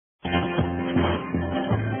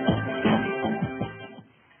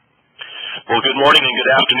Well, good morning and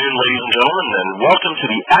good afternoon, ladies and gentlemen, and welcome to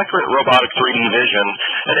the Accurate Robotic 3D Vision,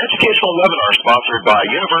 an educational webinar sponsored by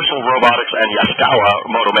Universal Robotics and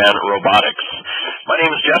Yaskawa Motoman Robotics. My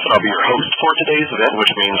name is Jeff, and I'll be your host for today's event,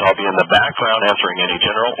 which means I'll be in the background answering any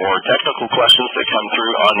general or technical questions that come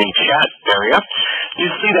through on the chat area.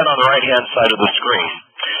 You see that on the right-hand side of the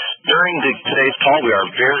screen. During today's call, we are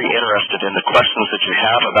very interested in the questions that you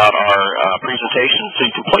have about our presentation, so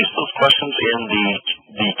you can place those questions in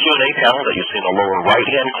the Q&A panel that you see in the lower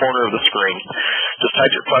right-hand corner of the screen. Just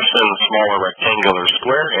type your question in the smaller rectangular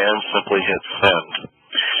square and simply hit send.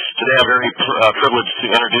 Today I'm very privileged to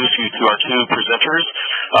introduce you to our two presenters.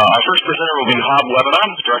 Our first presenter will be Hob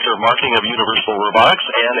Lebanon, Director of Marketing of Universal Robotics,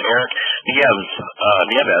 and Eric Nieves,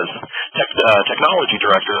 Technology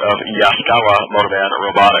Director of Yaskawa Motoman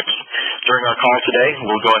Robotics. During our call today,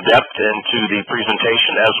 we'll go in depth into the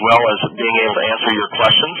presentation as well as being able to answer your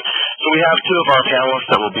questions. So we have two of our panelists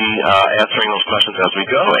that will be answering those questions as we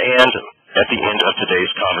go and at the end of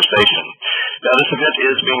today's conversation. Now, this event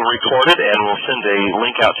is being recorded, and we'll send a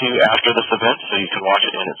link out to you after this event so you can watch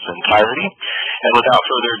it in its entirety. And without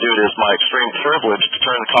further ado, it is my extreme privilege to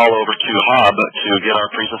turn the call over to Hob to get our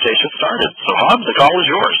presentation started. So, Hob, the call is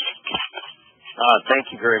yours.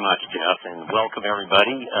 Thank you very much, Jeff, and welcome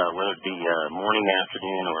everybody, whether it be morning,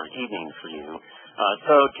 afternoon, or evening for you.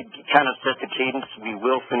 So to kind of set the cadence, we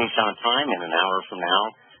will finish on time in an hour from now.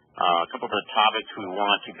 A couple of the topics we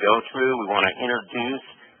want to go through. We want to introduce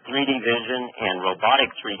 3D vision and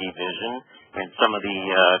robotic 3D vision and some of the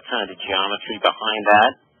kind of the geometry behind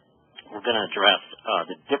that. We're going to address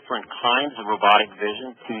the different kinds of robotic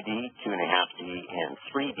vision, 2D, 2.5D, and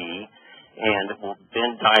 3D. And we'll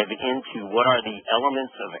then dive into what are the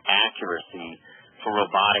elements of accuracy for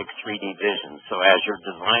robotic 3D vision. So as you're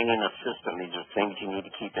designing a system, these are things you need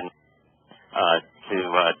to keep in to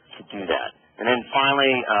do that. And then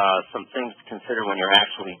finally, some things to consider when you're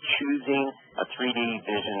actually choosing a 3D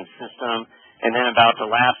vision system. And then about the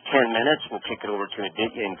last 10 minutes, we'll kick it over to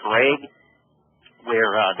Aditya and Greg,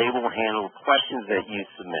 where they will handle questions that you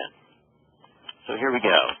submit. So here we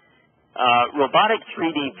go. Robotic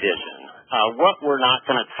 3D vision. What we're not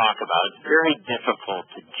going to talk about, it's very difficult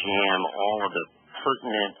to jam all of the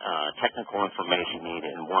pertinent technical information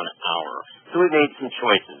needed in 1 hour. So we made some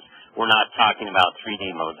choices. We're not talking about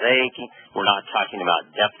 3D mosaic. We're not talking about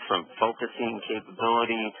depth from focusing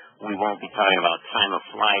capability. We won't be talking about time of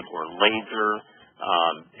flight or laser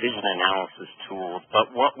vision analysis tools.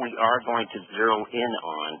 But what we are going to zero in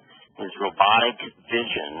on is robotic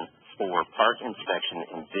vision for part inspection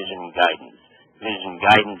and vision guidance. Vision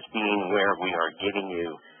guidance being where we are giving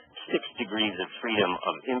you 6 degrees of freedom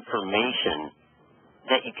of information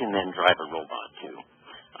that you can then drive a robot to.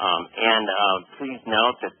 Please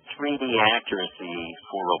note that 3D accuracy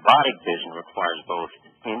for robotic vision requires both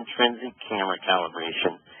intrinsic camera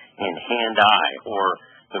calibration and hand-eye, or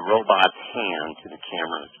the robot's hand to the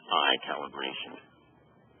camera's eye calibration.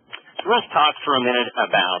 So let's talk for a minute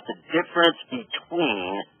about the difference between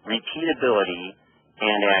repeatability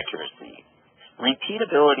and accuracy.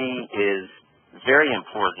 Repeatability is very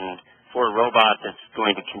important for a robot that's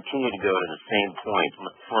going to continue to go to the same point.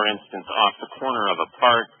 For instance, off the corner of a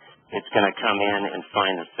part, it's going to come in and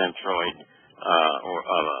find the centroid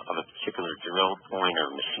of a particular drill point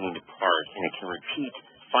or machined part, and it can repeat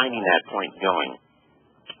finding that point going.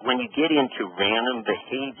 When you get into random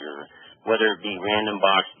behavior, whether it be random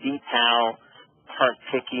box decal, part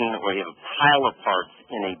picking, or you have a pile of parts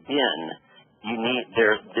in a bin,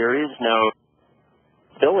 there is no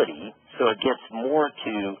ability, so it gets more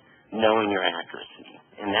to knowing your accuracy,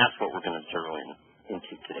 and that's what we're going to zero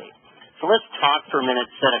into today. So let's talk for a minute,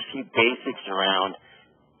 set a few basics around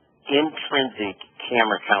intrinsic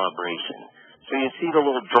camera calibration. So you see the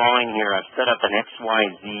little drawing here. I've set up an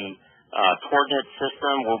XYZ coordinate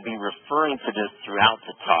system. We'll be referring to this throughout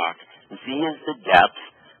the talk. Z is the depth.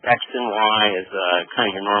 X and Y is kind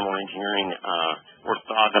of your normal engineering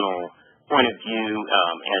orthogonal point of view.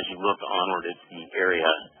 As you look onward, it's the area.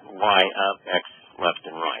 Y up, X left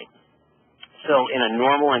and right. So in a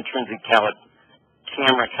normal intrinsic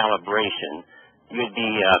camera calibration, you'd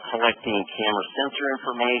be collecting camera sensor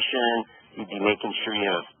information, you'd be making sure you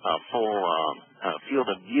have a full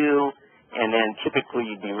field of view, and then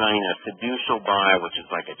typically you'd be running a fiducial by, which is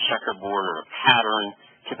like a checkerboard or a pattern,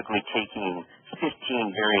 typically taking 15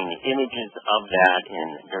 varying images of that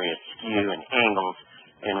in various skew and angles,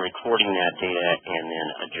 and recording that data and then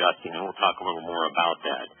adjusting, and we'll talk a little more about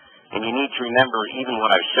that. And you need to remember, even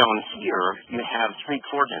what I've shown here, you have 3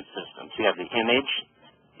 coordinate systems. You have the image,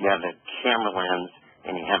 you have the camera lens,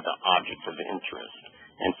 and you have the object of interest.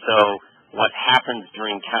 And so what happens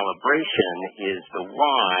during calibration is the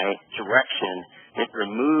Y direction. It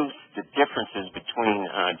removes the differences between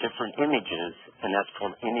different images, and that's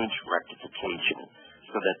called image rectification,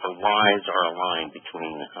 so that the Ys are aligned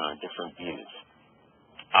between different views.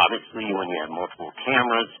 Obviously, when you have multiple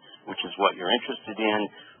cameras, which is what you're interested in,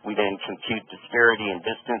 we then compute disparity and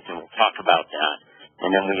distance, and we'll talk about that. And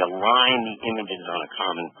then we align the images on a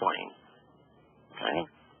common plane. Okay?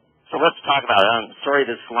 So let's talk about it. I'm sorry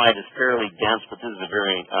this slide is fairly dense, but this is a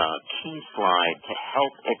very key slide to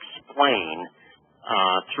help explain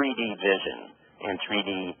 3D vision and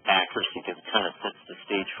 3D accuracy, because it kind of sets the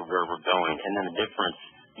stage for where we're going, and then the difference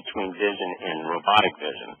between vision and robotic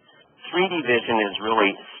vision. 3D vision is really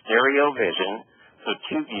stereo vision, so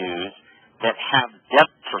two views that have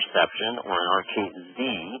depth perception, or in our case Z,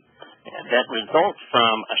 that results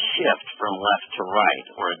from a shift from left to right,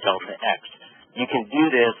 or a delta X. You can do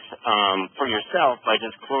this for yourself by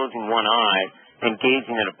just closing one eye and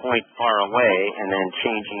gazing at a point far away, and then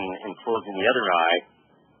changing and closing the other eye,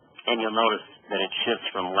 and you'll notice that it shifts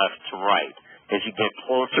from left to right. As you get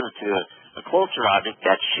closer to a closer object,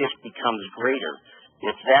 that shift becomes greater.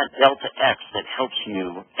 It's that delta X that helps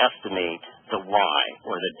you estimate the Y,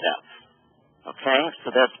 or the depth. Okay? So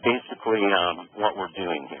that's basically what we're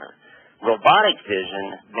doing here. Robotic vision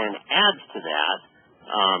then adds to that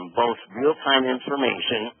both real-time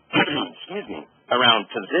information excuse me, around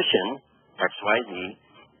position, X, Y, Z,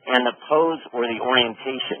 and the pose or the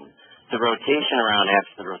orientation, the rotation around X,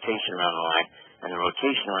 the rotation around Y, and the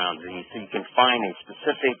rotation around Z, so you can find a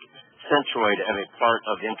specific centroid of a part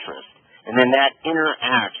of interest. And then that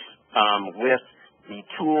interacts with the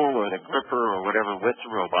tool or the gripper or whatever with the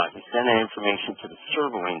robot. You send that information to the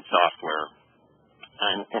servoing software.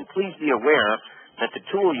 And please be aware that the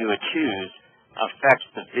tool you would choose affects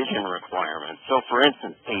the vision requirements. So, for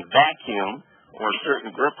instance, a vacuum or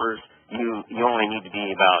certain grippers, you only need to be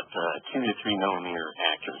about 2 to 3 millimeter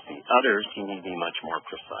accuracy. Others, you need to be much more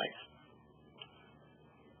precise.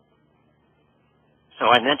 So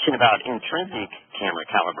I mentioned about intrinsic camera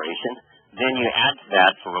calibration. Then you add to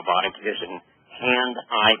that for robotic vision,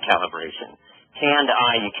 hand-eye calibration.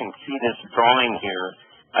 Hand-eye, you can see this drawing here.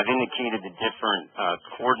 I've indicated the different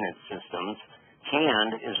coordinate systems.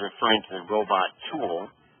 Hand is referring to the robot tool,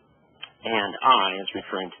 and eye is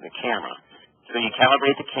referring to the camera. So you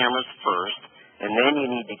calibrate the cameras first, and then you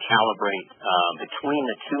need to calibrate between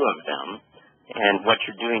the two of them. And what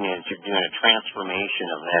you're doing is you're doing a transformation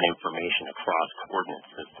of that information across coordinate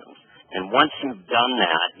systems. And once you've done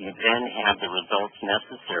that, you then have the results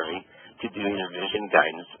necessary to do either vision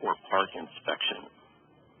guidance or part inspection.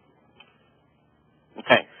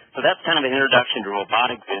 Okay, so that's kind of an introduction to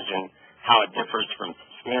robotic vision, how it differs from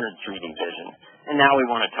standard 3D vision. And now we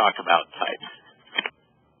want to talk about types.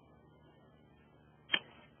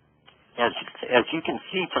 As you can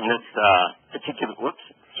see from this particular,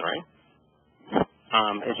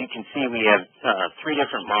 as you can see, we have 3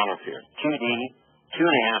 different models here: 2D,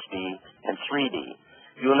 2.5D, and 3D.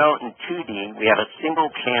 You'll note in 2D we have a single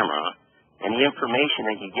camera, and the information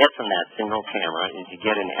that you get from that single camera is you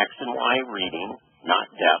get an X and Y reading, not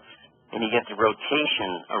depth, and you get the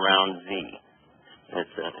rotation around Z.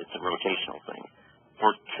 It's a rotational thing.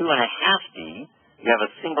 For 2.5D, you have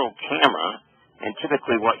a single camera, and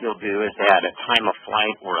typically what you'll do is add a time of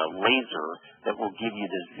flight or a laser that will give you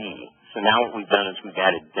the Z. So now what we've done is we've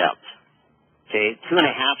added depth. Okay,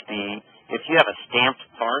 2.5D, if you have a stamped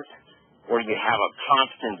part, or you have a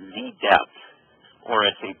constant Z depth, or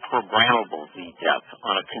it's a programmable Z depth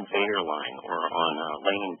on a conveyor line or on a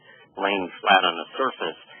laying flat on the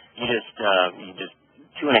surface, you just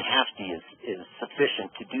 2.5D is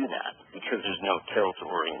sufficient to do that because there's no tilt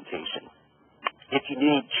or orientation. If you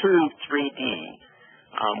need true 3D,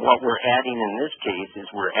 what we're adding in this case is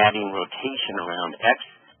we're adding rotation around X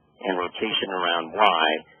and rotation around Y,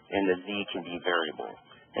 and the Z can be variable.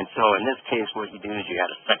 And so in this case, what you do is you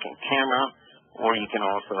add a second camera, or you can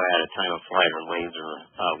also add a time of flight or laser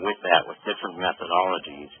with that, with different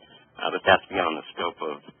methodologies, but that's beyond the scope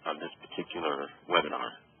of this particular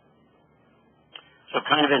webinar. So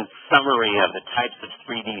kind of in summary of the types of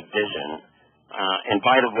 3D vision, and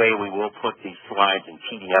by the way, we will put these slides in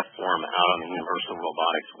PDF form out on the Universal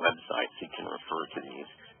Robotics website so you can refer to these.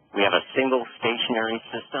 We have a single stationary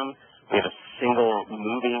system, we have a single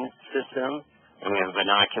moving system, and we have a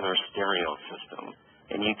binocular stereo system.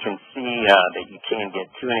 And you can see that you can get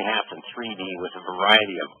 2.5 and 3D with a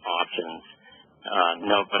variety of options.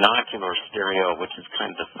 No, binocular stereo, which is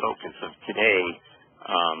kind of the focus of today,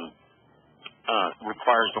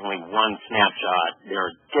 requires only one snapshot. There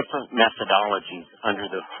are different methodologies under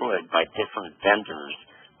the hood by different vendors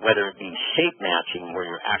whether it be shape matching, where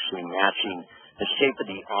you're actually matching the shape of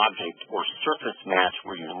the object, or surface match,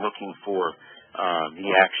 where you're looking for the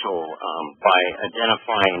actual, by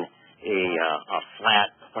identifying a flat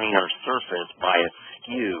planar surface by a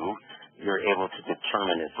skew, you're able to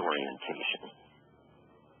determine its orientation.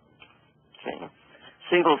 Okay.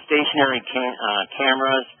 Single stationary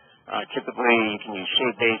cameras, typically you can use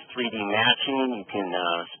shape-based 3D matching. You can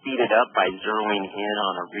speed it up by zeroing in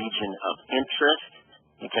on a region of interest.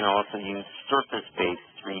 You can also use surface-based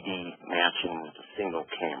 3D matching with a single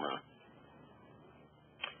camera.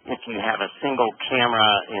 If you have a single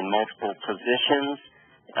camera in multiple positions,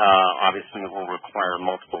 obviously it will require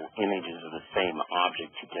multiple images of the same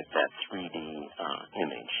object to get that 3D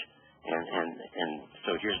image. And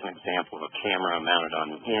so here's an example of a camera mounted on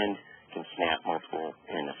the end, can snap multiple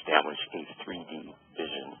and establish a 3D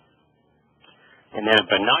vision. And then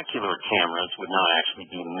binocular cameras would not actually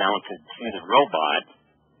be mounted to the robot,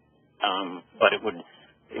 but it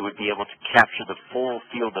would be able to capture the full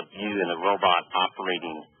field of view in the robot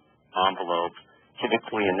operating envelope.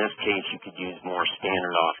 Typically, in this case, you could use more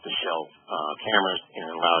standard off-the-shelf cameras, and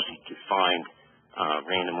it allows you to find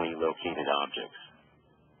randomly located objects.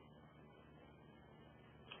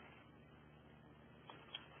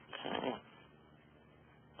 Okay.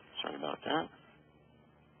 Sorry about that.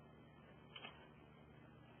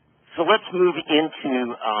 So let's move into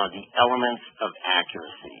the elements of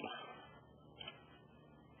accuracy.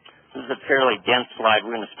 This is a fairly dense slide.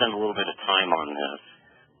 We're going to spend a little bit of time on this.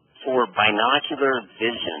 For binocular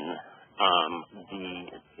vision,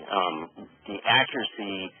 the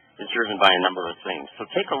accuracy is driven by a number of things. So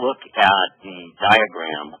take a look at the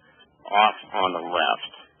diagram off on the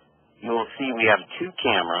left. You will see we have two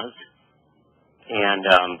cameras,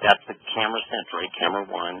 and that's the camera center, camera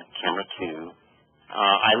 1, camera 2.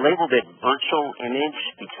 I labeled it virtual image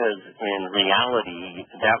because in reality,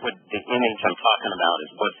 the image I'm talking about is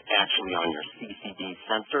what's actually on your CCD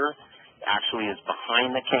sensor. Actually is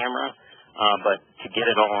behind the camera, but to get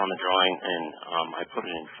it all on the drawing, and I put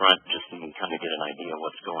it in front just so you can kind of get an idea of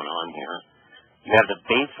what's going on here. You have the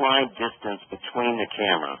baseline distance between the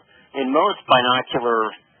camera. In most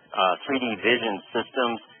binocular 3D vision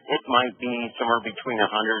systems, it might be somewhere between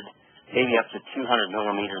 100, maybe up to 200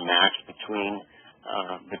 millimeter max between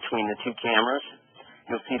the two cameras.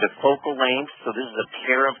 You'll see the focal length. So this is a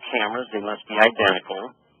pair of cameras. They must be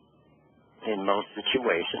identical in most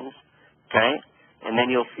situations. Okay? And then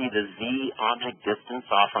you'll see the Z object distance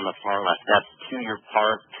off on the far left. That's to your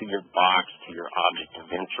part, to your box, to your object of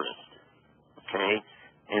interest. Okay?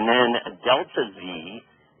 And then delta Z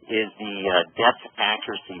is the depth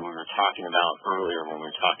accuracy we were talking about earlier when we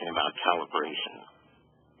were talking about calibration.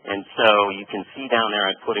 And so you can see down there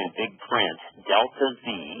I put in big print, delta Z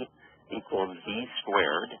equals Z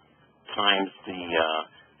squared times the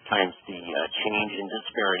change in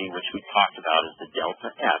disparity, which we talked about as the delta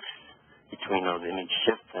X between those image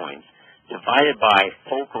shift points, divided by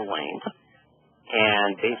focal length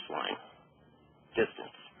and baseline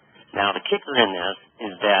distance. Now the kicker in this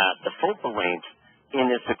is that the focal length in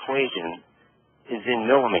this equation is in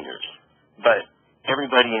millimeters, but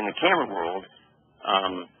everybody in the camera world,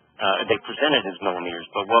 they present it as millimeters,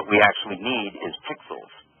 but what we actually need is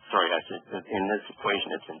pixels. Sorry, in this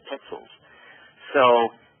equation it's in pixels. So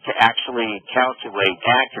to actually calculate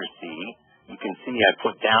accuracy, you can see I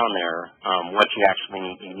put down there what you actually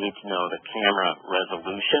need. You need to know the camera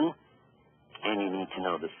resolution, and you need to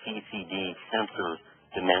know the CCD sensor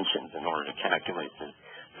dimensions in order to calculate this.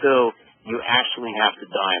 So you actually have to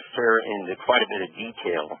dive into quite a bit of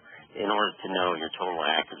detail in order to know your total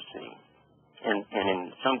accuracy. And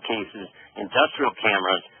in some cases, industrial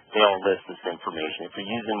cameras, they all list this information. If you're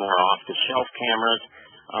using more off-the-shelf cameras,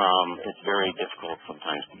 it's very difficult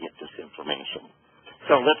sometimes to get this information.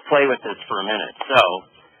 So let's play with this for a minute. So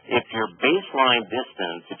if your baseline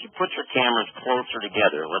distance, if you put your cameras closer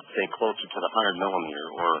together, let's say closer to the 100 millimeter,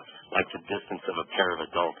 or like the distance of a pair of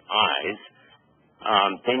adult eyes,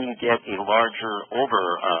 then you get a larger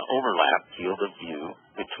overlap field of view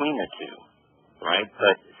between the two, right?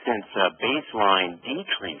 But since baseline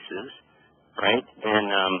decreases, right, then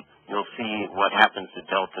you'll see what happens to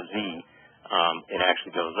delta Z. It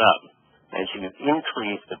actually goes up. As you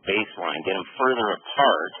increase the baseline, get them further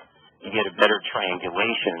apart, you get a better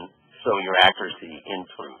triangulation, so your accuracy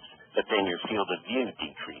improves. But then your field of view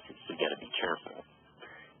decreases, so you got to be careful.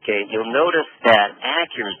 Okay, you'll notice that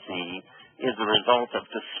accuracy is the result of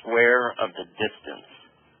the square of the distance.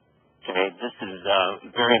 Okay, this is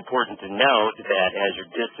very important to note that as your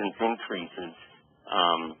distance increases,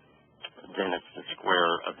 then it's the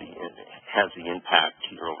square of it has the impact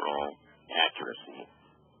to your overall accuracy.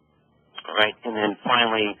 All right, and then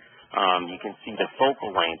finally, you can see the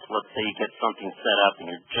focal length. Let's say you get something set up and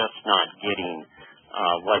you're just not getting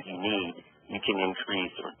what you need. You can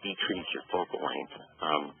increase or decrease your focal length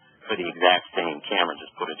for the exact same camera.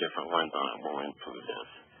 Just put a different lens on it. We'll improve this.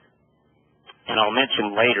 And I'll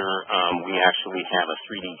mention later, we actually have a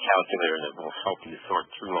 3D calculator that will help you sort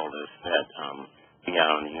through all this that we got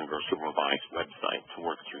on the Universal Robotics website to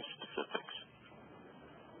work through specifics.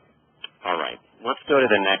 All right, let's go to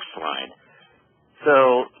the next slide.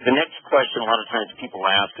 So the next question a lot of times people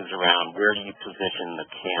ask is around where do you position the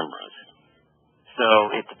cameras? So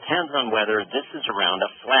it depends on whether this is around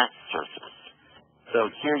a flat surface. So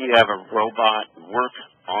here you have a robot work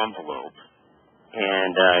envelope,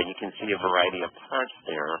 and you can see a variety of parts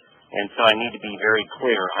there. And so I need to be very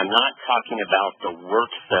clear. I'm not talking about the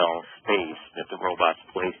work cell space that the robot's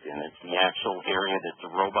placed in. It's the actual area that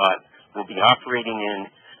the robot will be operating in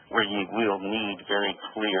where you will need very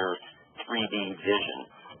clear 3D vision.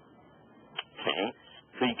 Okay,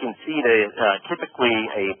 so you can see that typically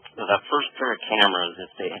the first pair of cameras,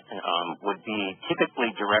 if they would be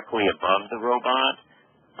typically directly above the robot.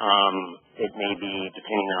 It may be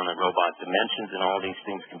depending on the robot dimensions, and all these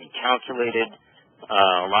things can be calculated.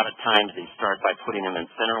 A lot of times they start by putting them in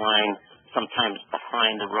center line. Sometimes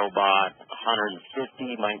behind the robot,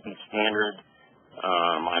 150 might be standard.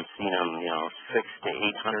 I've seen them, 600 to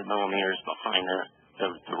 800 millimeters behind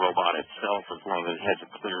the robot itself, as long as it has a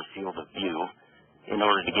clear field of view, in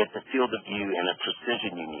order to get the field of view and the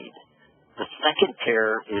precision you need. The second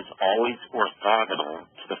pair is always orthogonal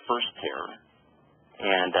to the first pair,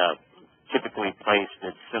 and typically placed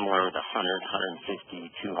at similar to 100,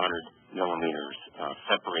 150, 200 millimeters,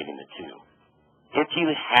 separating the two. If you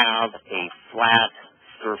have a flat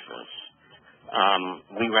surface,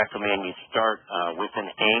 we recommend you start with an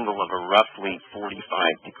angle of a roughly 45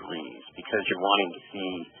 degrees, because you're wanting to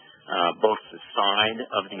see both the side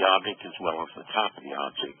of the object as well as the top of the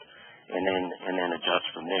object, and then adjust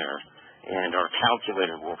from there. And our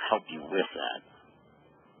calculator will help you with that.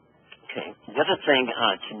 Okay. The other thing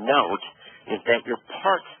to note is that your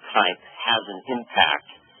parts type has an impact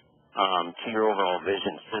to your overall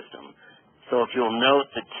vision system. So if you'll note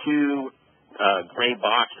the two gray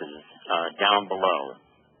boxes down below,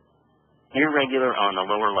 irregular on the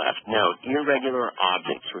lower left, note irregular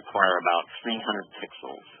objects require about 300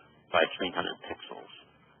 pixels by 300 pixels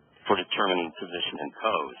for determining position and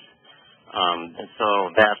pose. And so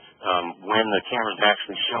that's when the camera is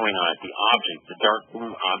actually showing on it, the object, the dark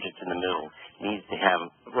blue object in the middle, needs to have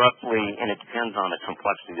roughly, and it depends on the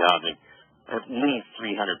complexity of the object, at least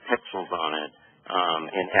 300 pixels on it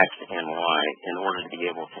in X and Y in order to be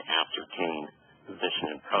able to ascertain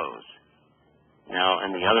position and pose. Now,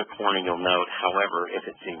 in the other corner, you'll note, however, if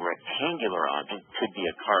it's a rectangular object, it could be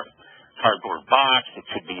a cardboard box, it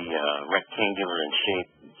could be rectangular in shape,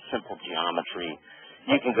 simple geometry.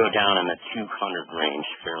 You can go down in the 200 range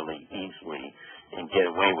fairly easily and get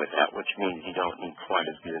away with that, which means you don't need quite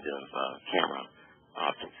as good of camera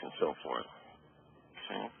optics and so forth.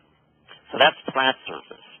 Okay. So that's flat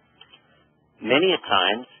surface. Many a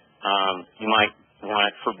times, you might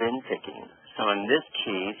want for bin picking. So in this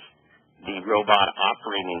case, the robot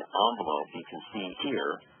operating envelope, you can see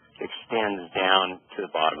here, extends down to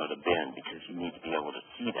the bottom of the bin because you need to be able to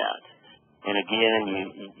see that. And again,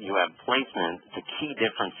 you have placement. The key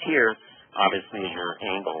difference here, obviously, is your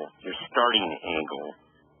angle, your starting angle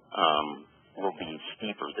will be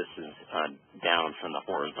steeper. This is down from the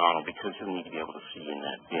horizontal because you'll need to be able to see in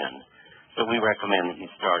that bin. So we recommend that you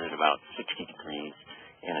start at about 60 degrees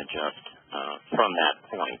and adjust from that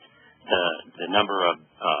point. The number of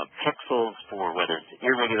pixels for whether it's an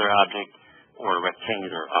irregular object or a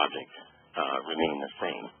rectangular object remain the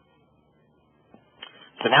same.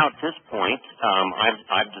 So now at this point,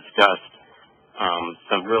 I've discussed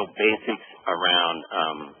some real basics around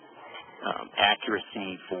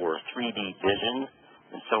accuracy for 3D vision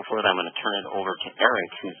and so forth. I'm going to turn it over to Eric,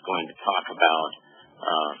 who's going to talk about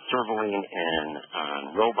servoing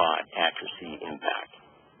and robot accuracy impact.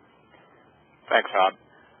 Thanks, Rob.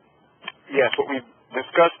 Yes, what we've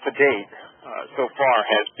discussed to date so far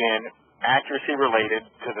has been accuracy related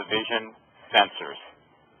to the vision sensors.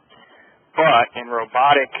 But in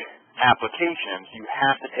robotic applications, you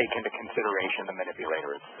have to take into consideration the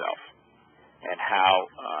manipulator itself and how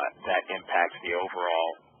that impacts the overall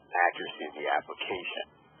accuracy of the application.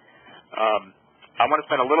 I want to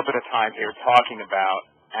spend a little bit of time here talking about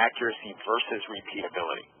accuracy versus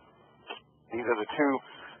repeatability. These are the two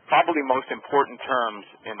probably most important terms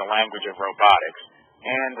in the language of robotics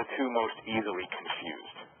and the two most easily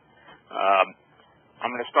confused.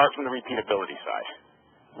 I'm going to start from the repeatability side.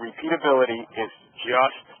 Repeatability is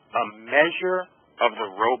just a measure of the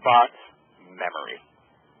robot's memory,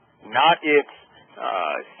 not its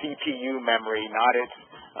CPU memory, not its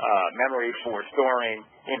memory for storing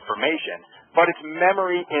information, but its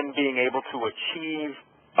memory in being able to achieve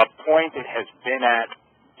a point it has been at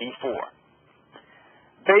before.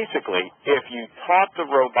 Basically, if you taught the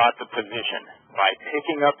robot the position by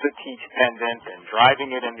picking up the teach pendant and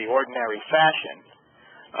driving it in the ordinary fashion,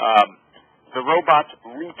 the robot's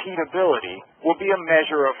repeatability will be a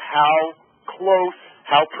measure of how close,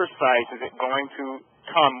 how precise is it going to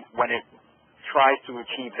come when it tries to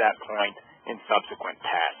achieve that point in subsequent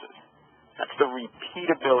passes. That's the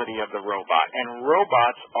repeatability of the robot. And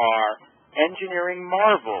robots are engineering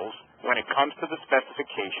marvels when it comes to the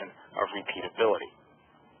specification of repeatability.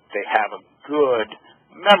 They have a good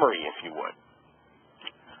memory, if you would.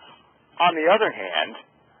 On the other hand,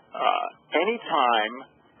 anytime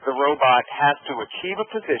the robot has to achieve a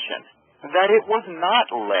position that it was not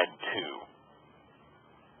led to,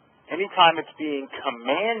 anytime it's being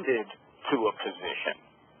commanded to a position,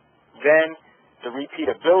 then the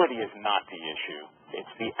repeatability is not the issue,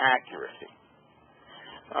 it's the accuracy.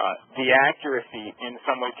 The accuracy in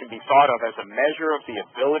some way can be thought of as a measure of the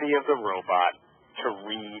ability of the robot to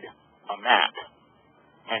read a map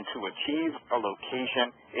and to achieve a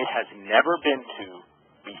location it has never been to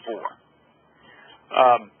before.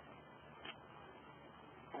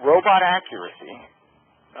 Robot accuracy,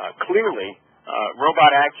 clearly,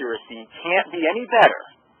 robot accuracy can't be any better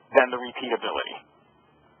than the repeatability.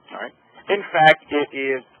 All right? In fact, it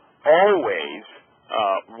is always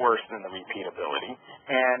worse than the repeatability,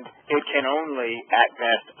 and it can only, at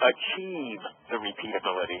best, achieve the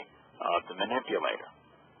repeatability of the manipulator.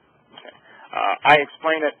 Okay. I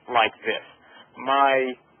explain it like this.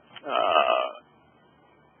 My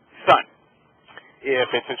son, if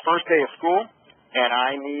it's his first day of school and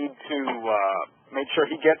I need to make sure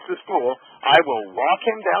he gets to school, I will walk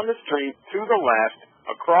him down the street to the left,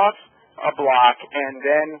 across a block, and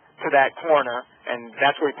then to that corner, and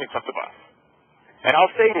that's where he picks up the bus. And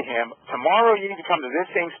I'll say to him, tomorrow you need to come to this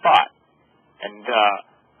same spot, and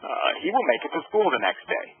he will make it to school the next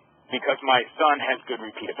day, because my son has good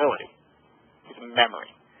repeatability, his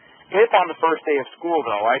memory. If on the first day of school,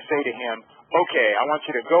 though, I say to him, okay, I want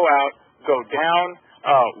you to go out, go down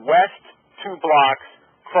west 2 blocks,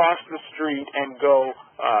 cross the street, and go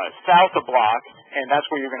south a block, and that's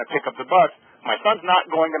where you're going to pick up the bus, my son's not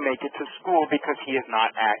going to make it to school because he is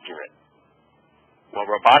not accurate. Well,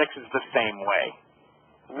 robotics is the same way.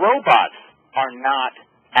 Robots are not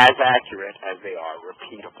as accurate as they are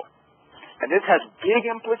repeatable. And this has big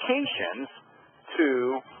implications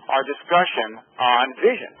to our discussion on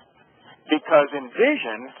vision. Because in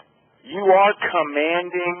vision, you are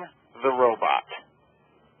commanding the robot.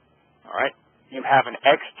 All right? You have an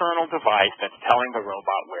external device that's telling the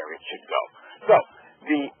robot where it should go. So,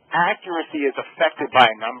 the accuracy is affected by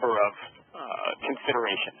a number of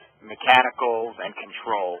considerations, mechanicals and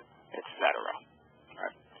control, etc.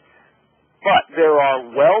 Right. But there are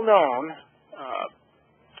well-known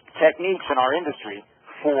techniques in our industry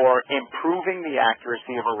for improving the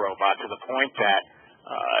accuracy of a robot to the point that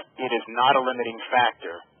it is not a limiting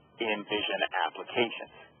factor in vision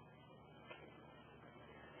applications.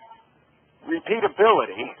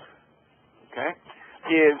 Repeatability, okay,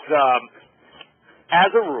 is as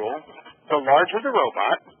a rule, the larger the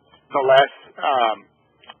robot, the less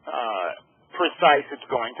precise it's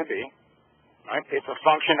going to be. Right? It's a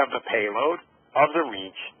function of the payload, of the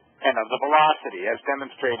reach, and of the velocity, as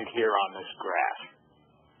demonstrated here on this graph.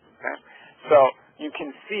 Okay? So you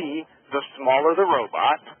can see the smaller the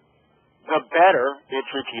robot, the better its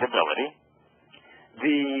repeatability.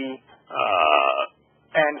 The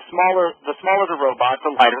smaller the robot,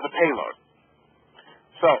 the lighter the payload.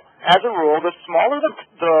 So, as a rule, the smaller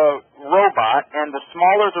the robot and the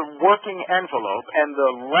smaller the working envelope and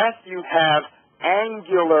the less you have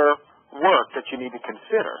angular work that you need to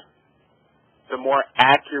consider, the more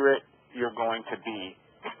accurate you're going to be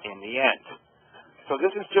in the end. So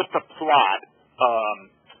this is just a plot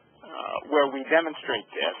where we demonstrate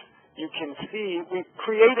this. You can see we've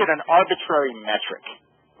created an arbitrary metric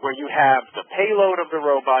where you have the payload of the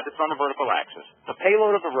robot, it's on the vertical axis, the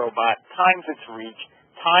payload of the robot times its reach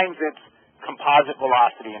times its composite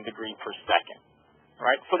velocity in degree per second.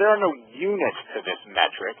 Right? So there are no units to this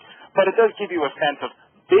metric, but it does give you a sense of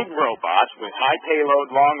big robots with high payload,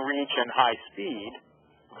 long reach, and high speed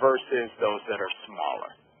versus those that are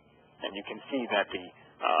smaller. And you can see that the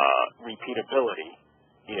repeatability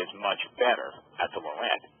is much better at the low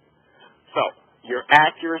end. So your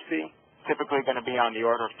accuracy typically going to be on the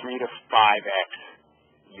order of 3 to 5x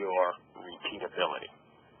your repeatability.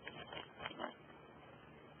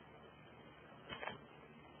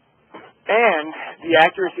 And the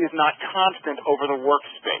accuracy is not constant over the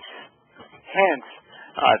workspace. Hence,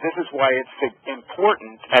 this is why it's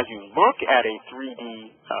important as you look at a 3D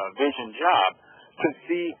vision job to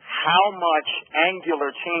see how much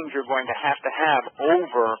angular change you're going to have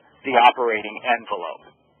over the operating envelope.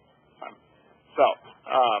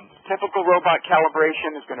 Typical robot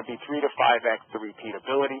calibration is going to be 3 to 5x the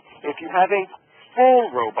repeatability. If you have a full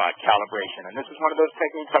robot calibration, and this is one of those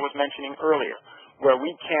techniques I was mentioning earlier, where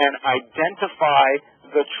we can identify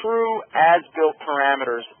the true as-built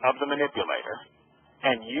parameters of the manipulator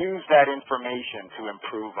and use that information to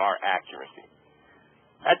improve our accuracy.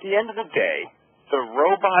 At the end of the day, the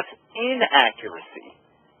robot's inaccuracy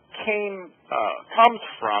comes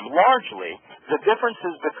from largely the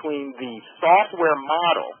differences between the software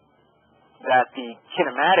model that the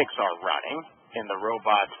kinematics are running in the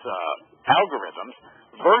robot's algorithms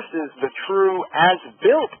versus the true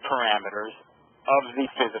as-built parameters of the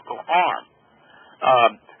physical arm.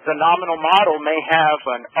 The nominal model may have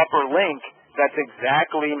an upper link that's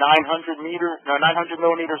exactly 900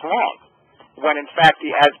 millimeters long, when in fact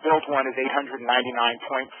the as-built one is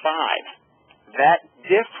 899.5. That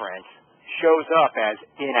difference shows up as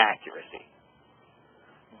inaccuracy.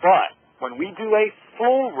 But when we do a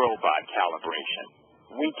full robot calibration,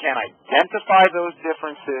 we can identify those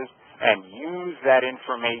differences and use that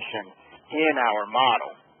information in our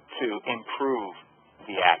model to improve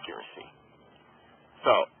the accuracy.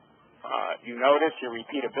 So, you notice your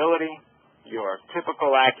repeatability, your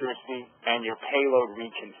typical accuracy, and your payload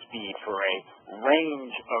reach and speed for a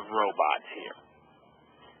range of robots here.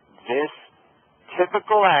 This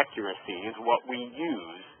typical accuracy is what we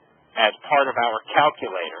use as part of our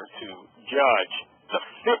calculator to judge the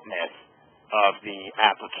fitness of the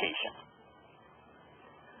application.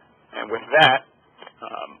 And with that,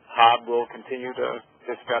 Hob will continue to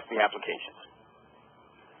discuss the applications.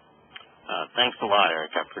 Thanks a lot,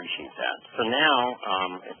 Eric. I appreciate that. So now,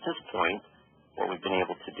 at this point, what we've been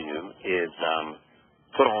able to do is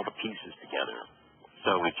put all the pieces together.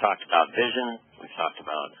 So we've talked about vision, we've talked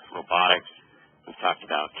about robotics, we've talked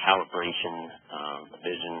about calibration,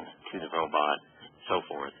 vision to the robot, so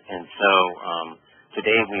forth. And so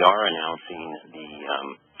today we are announcing the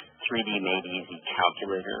 3D Made Easy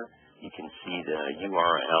calculator. You can see the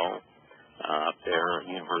URL up there,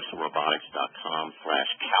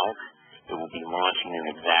 universalrobotics.com/calc. It will be launching in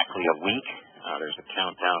exactly a week. There's a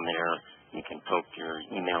countdown there. You can poke your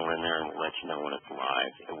email in there and we'll let you know when it's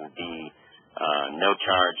live. It will be no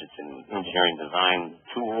charge. It's an engineering design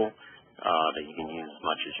tool that you can use as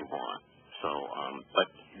much as you want. So, but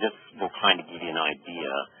this will kind of give you an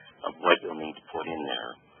idea of what you'll need to put in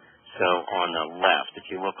there. So on the left, if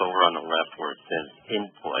you look over on the left where it says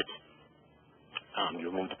input,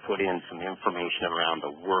 you'll need to put in some information around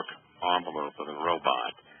the work envelope of the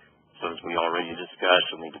robot. So as we already discussed,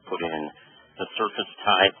 you'll need to put in the surface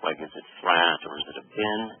type, like is it flat or is it a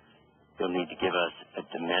bin. You'll need to give us the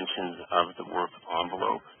dimensions of the work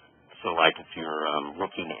envelope. So like if you're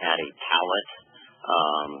looking at a pallet,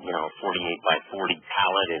 48 by 40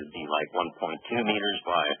 pallet, it would be like 1.2 meters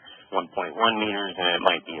by 1.1 meters, and it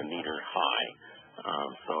might be a meter high.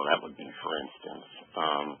 So that would be, for instance.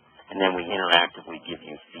 And then we interactively give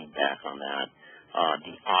you feedback on that.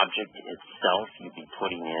 The object itself, you'd be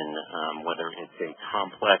putting in whether it's a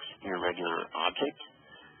complex irregular object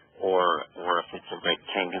or if it's a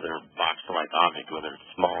rectangular box-like object, whether it's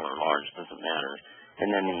small or large, doesn't matter.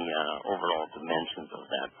 And then the overall dimensions of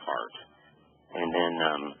that part. And then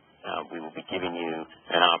we will be giving you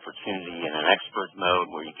an opportunity in an expert mode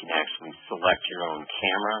where you can actually select your own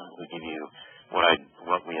camera. We give you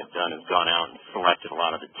what we have done is gone out and selected a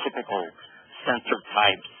lot of the typical sensor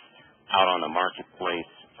types out on the marketplace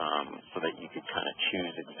so that you could kind of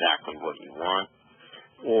choose exactly what you want.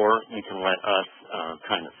 Or you can let us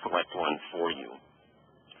kind of select one for you.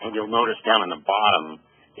 And you'll notice down on the bottom,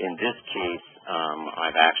 in this case,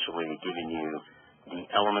 I've actually given you the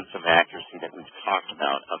elements of accuracy that we've talked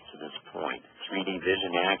about up to this point. 3D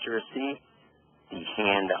vision accuracy, the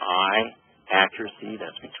hand-eye accuracy,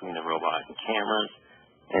 that's between the robot and cameras,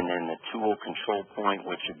 and then the tool control point,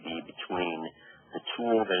 which would be between the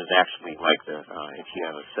tool that is actually like if you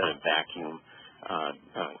have a set of vacuum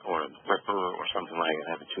or a gripper or something like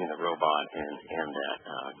that between the robot and that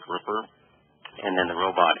gripper. And then the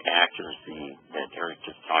robot accuracy that Eric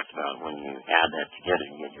just talked about, when you add that together,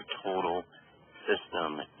 you get your total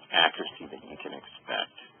system accuracy that you can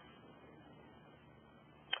expect.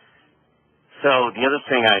 So the other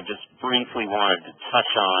thing I just briefly wanted to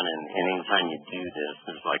touch on, and anytime you do this,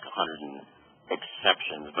 there's like 100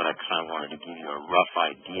 exceptions, but I kind of wanted to give you a rough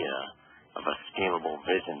idea of a scalable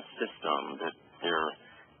vision system that there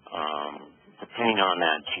depending on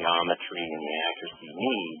that geometry and the accuracy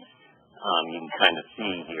needs, you can kind of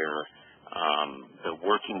see here the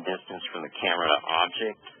working distance from the camera to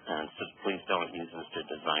object. And so please don't use this to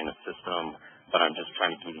design a system, but I'm just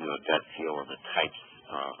trying to give you a gut feel of the types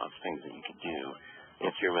of things that you could do.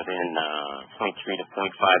 If you're within 0.3 to 0.5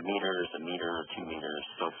 meters, a meter or 2 meters,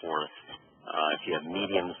 so forth. If you have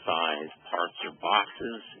medium-sized parts or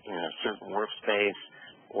boxes in a certain workspace,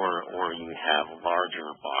 or you have larger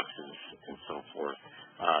boxes and so forth,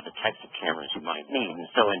 the types of cameras you might need. And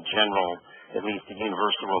so in general, at least at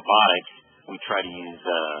Universal Robotics, we try to use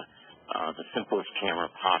the simplest camera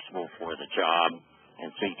possible for the job. And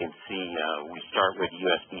so you can see we start with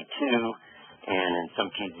USB 2, and in some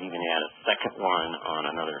cases even add a second one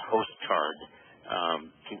on another host card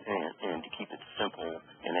and to keep it simple.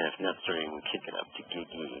 And then if necessary, we kick it up to Gig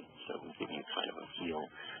E. So we give you kind of a feel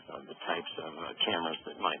of the types of cameras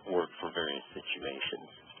that might work for various situations.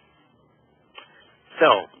 So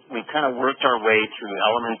we kind of worked our way through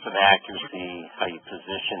elements of accuracy, how you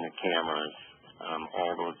position the cameras,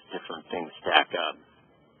 all those different things stack up.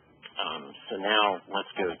 So now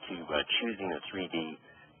let's go to choosing a 3D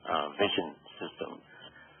vision system.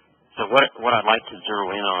 So what I'd like to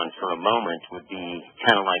zero in on for a moment would be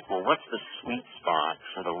kind of like, well, what's the sweet spot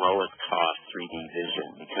for the lowest cost 3D vision?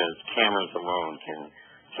 Because cameras alone can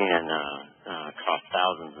cost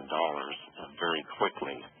thousands of dollars very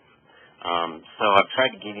quickly. So I've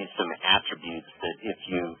tried to give you some attributes that if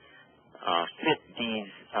you fit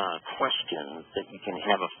these questions, that you can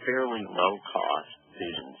have a fairly low-cost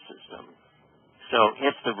vision system. So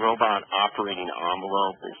if the robot operating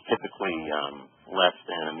envelope is typically less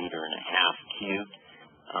than 1.5 meters cubed,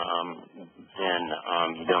 then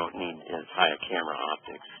you don't need as high a camera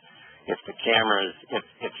optics. If the cameras,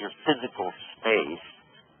 if your physical space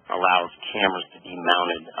allows cameras to be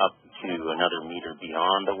mounted up to another meter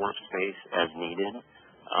beyond the workspace as needed,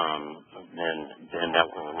 then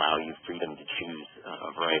that will allow you freedom to choose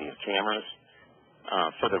a variety of cameras.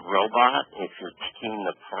 For the robot, if you're picking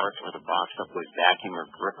the part or the box up with vacuum or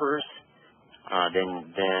grippers,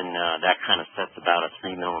 then that kind of sets about a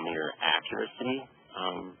 3 millimeter accuracy,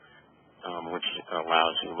 which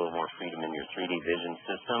allows you a little more freedom in your 3D vision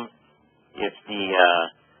system. If the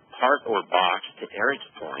part or box, to Eric's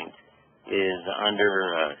point, is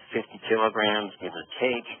under 50 kilograms, give or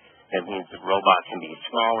take, that means the robot can be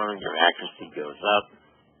smaller, your accuracy goes up.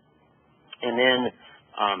 And then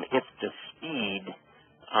if the speed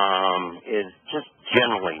is just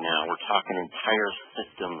generally now, we're talking entire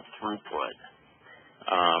system throughput.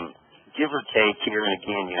 Give or take here, and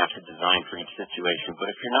again, you have to design for each situation,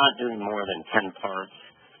 but if you're not doing more than 10 parts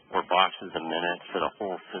or boxes a minute for the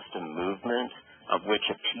whole system movement, of which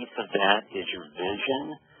a piece of that is your vision,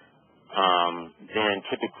 then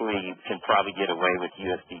typically you can probably get away with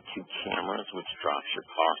USB 2 cameras, which drops your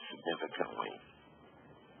cost significantly.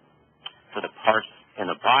 For the parts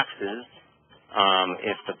and the boxes,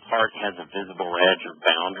 if the part has a visible edge or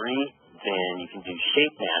boundary, then you can do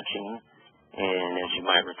shape matching. And as you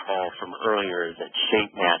might recall from earlier, that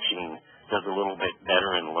shape matching does a little bit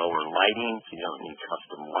better in lower lighting, so you don't need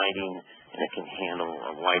custom lighting, and it can handle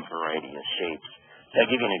a wide variety of shapes. So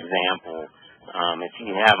I'll give you an example. If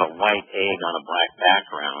you have a white egg on a black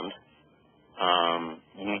background,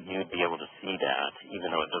 you'd be able to see that,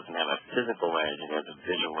 even though it doesn't have a physical edge, it has a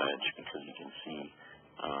visual edge because you can see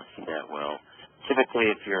that well.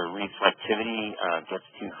 Typically, if your reflectivity gets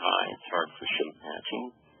too high, it's hard for shape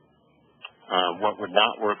matching. What would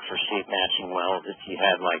not work for shape matching well is if you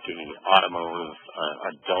had like a automotive,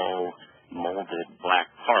 a dull, molded black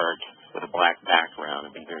part with a black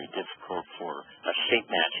background. It'd be very difficult for a shape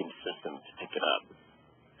matching system to pick it up.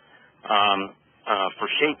 For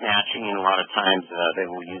shape matching, a lot of times they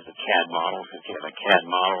will use a CAD model. If you have a CAD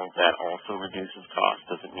model, that also reduces cost.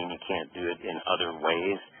 Doesn't mean you can't do it in other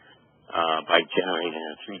ways. By generating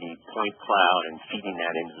a 3D point cloud and feeding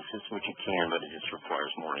that into the system, which you can, but it just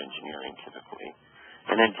requires more engineering typically.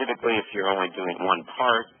 And then typically if you're only doing one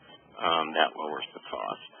part, that lowers the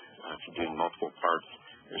cost. If you're doing multiple parts,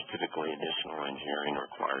 there's typically additional engineering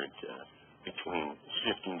required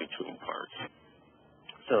shifting between parts.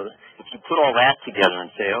 So if you put all that together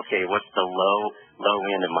and say, okay, what's the low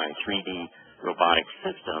end of my 3D robotic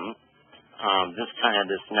system?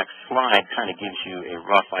 This next slide kind of gives you a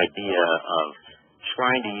rough idea of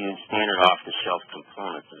trying to use standard off-the-shelf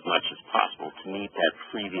components as much as possible to meet that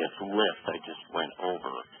previous list I just went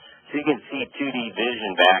over. So you can see 2D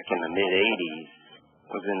vision back in the mid-'80s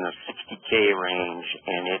was in the 60K range,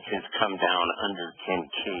 and it has come down under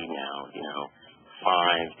 10K now.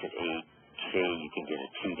 5 to 8K you can get a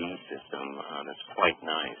 2D system. That's quite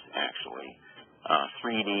nice, actually.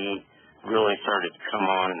 3D really started to come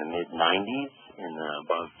on in the mid-90s, in the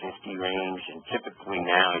above 50 range, and typically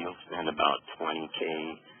now you'll spend about $20K.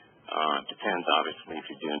 Depends, obviously, if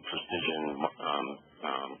you're doing precision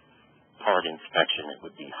part inspection, it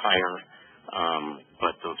would be higher,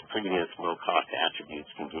 but those previous low-cost attributes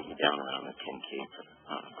can get you down around the 10K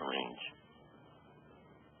range.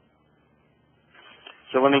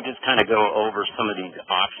 So let me just kind of go over some of these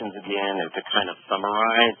options again, and to kind of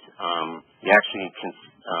summarize. You actually can,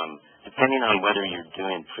 depending on whether you're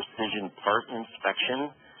doing precision part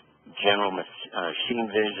inspection, general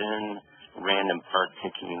machine vision, random part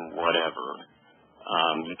picking, whatever,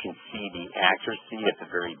 you can see the accuracy at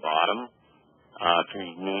the very bottom. If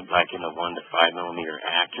you need like in the 1 to 5 millimeter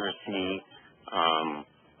accuracy,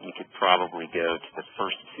 you could probably go to the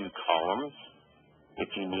first 2 columns. If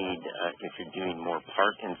you need, if you're doing more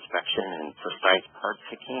part inspection and precise part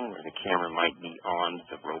picking, where the camera might be on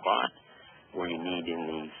the robot, where you need in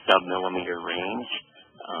the sub-millimeter range,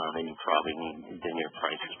 then you probably need, then your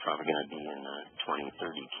price is probably going to be in the 20,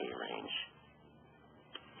 30K range.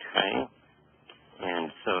 Okay?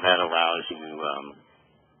 And so that allows you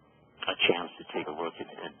a chance to take a look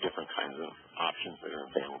at different kinds of options that are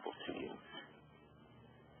available to you.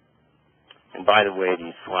 And by the way,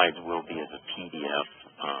 these slides will be as a PDF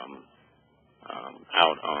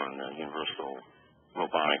out on the Universal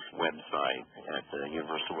Robotics website at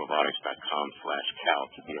universalrobotics.com/cal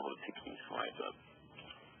to be able to pick these slides up.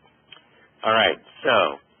 All right,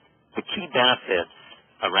 so the key benefits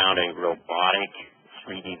around a robotic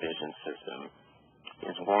 3D vision system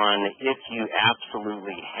is, one, if you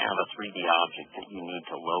absolutely have a 3D object that you need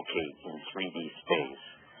to locate in 3D space.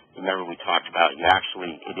 Remember we talked about it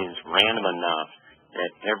is random enough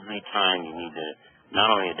that every time you need to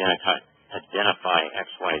not only identify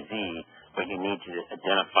XYZ, but you need to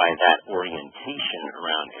identify that orientation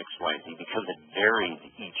around XYZ because it varies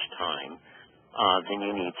each time, then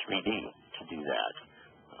you need 3D to do that.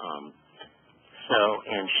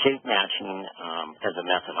 And shape matching as a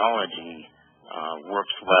methodology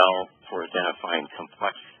works well for identifying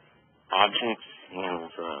complex objects,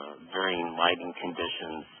 handles varying lighting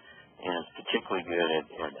conditions, and it's particularly good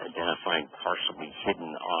at identifying partially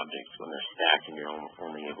hidden objects when they're stacked and you're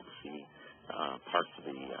only able to see parts of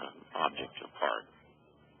the object or part.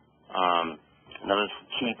 Another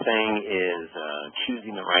key thing is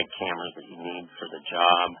choosing the right cameras that you need for the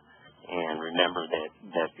job, and remember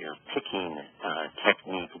that your picking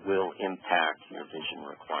technique will impact your vision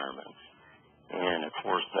requirements. And of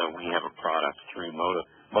course, we have a product through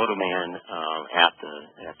Motoman at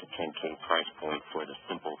the 10K price point for the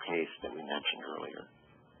simple case that we mentioned earlier.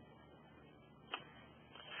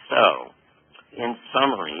 So, in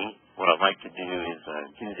summary, what I'd like to do is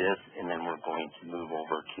do this, and then we're going to move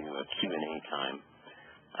over to a Q&A time.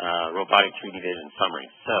 Robotic 3D vision summary.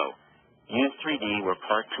 So, use 3D where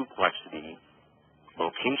part complexity,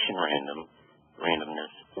 location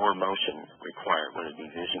randomness, or motion required, whether it be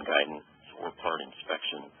vision guidance or part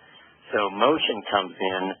inspection. So motion comes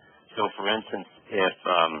in. So for instance,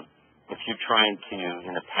 if you're trying to,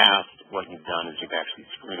 in the past, what you've done is you've actually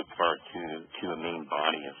screwed a part to a main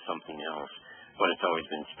body of something else, but it's always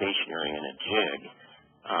been stationary in a jig,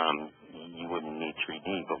 you wouldn't need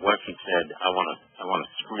 3D. But what if you said, I want to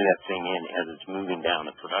screw that thing in as it's moving down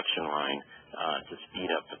the production line to speed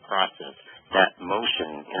up the process? That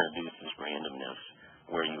motion introduces randomness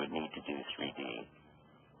where you would need to do 3D.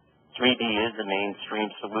 3D is the mainstream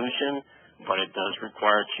solution, but it does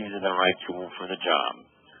require choosing the right tool for the job.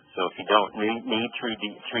 So if you don't need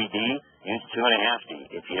 3D, use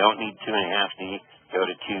 2.5D. If you don't need 2.5D, go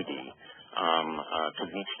to 2D, because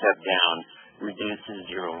each step down reduces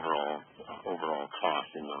your overall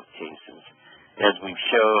cost in those cases. As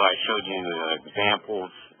I showed you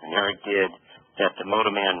examples, and Eric did, that the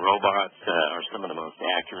Motoman robots are some of the most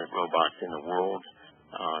accurate robots in the world.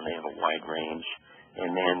 They have a wide range.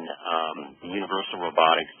 And then the Universal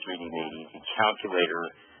Robotics 3D Made Easy calculator,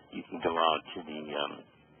 you can go out to the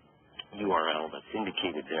URL that's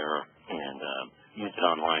indicated there and use it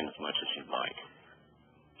online as much as you'd like.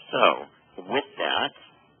 So, with that,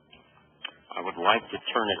 I would like to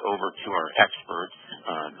turn it over to our experts,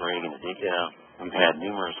 Greg and Aditya. We've had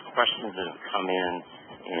numerous questions that have come in,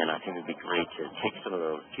 and I think it would be great to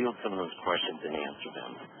field some of those questions and answer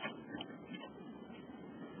them.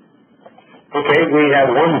 Okay, we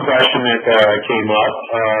have one question that came up.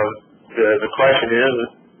 The question is,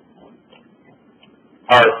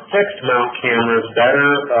 are fixed mount cameras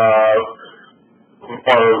better,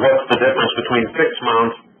 or what's the difference between fixed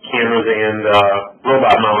mount cameras and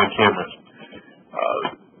robot mounted cameras?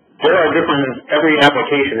 There are every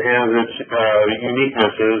application has its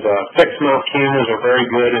uniquenesses. Fixed mount cameras are very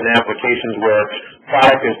good in applications where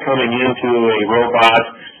product is coming into a robot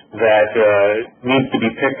that needs to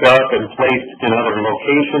be picked up and placed in other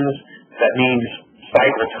locations. That needs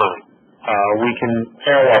cycle time. We can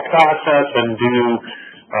parallel process and do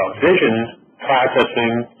vision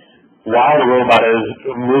processing while the robot is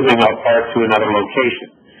moving a part to another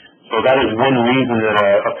location. So that is one reason that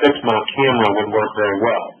a fixed mount camera would work very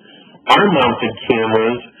well. Arm-mounted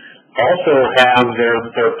cameras also have their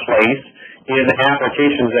place in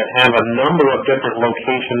applications that have a number of different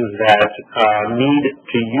locations that need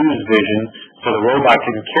to use vision, so the robot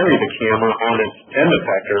can carry the camera on its end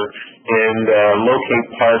effector and locate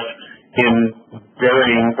parts in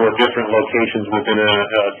varying or different locations within a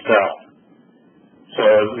cell. So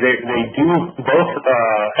they do, both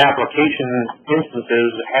application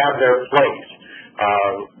instances have their place.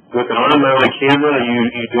 With an arm-mounted camera,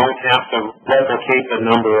 you don't have to replicate the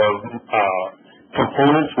number of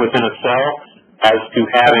components within a cell as to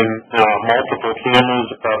having multiple cameras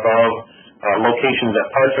above locations that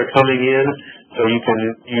parts are coming in, so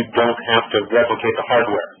you don't have to replicate the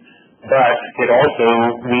hardware. But it also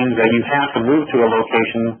means that you have to move to a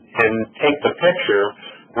location and take the picture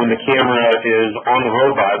when the camera is on the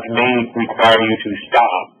robot. It may require you to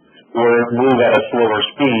stop or move at a slower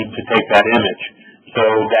speed to take that image. So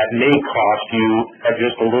that may cost you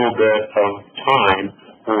just a little bit of time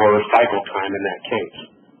or cycle time in that case.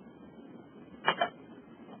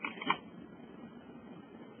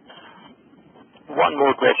 One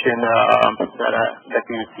more question that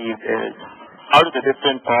we received is, how do the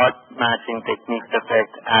different part matching techniques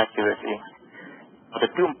affect accuracy? The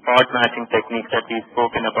two part matching techniques that we've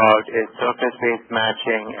spoken about is surface-based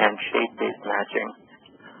matching and shape-based matching.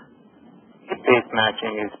 Shape-based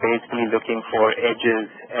matching is basically looking for edges,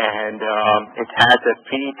 and it has a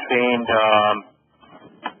pre-trained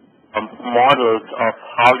models of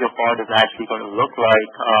how your part is actually going to look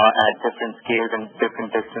like at different scales and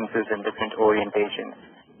different distances and different orientations.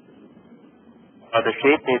 The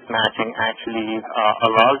shape-based matching actually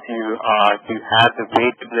allows you to have the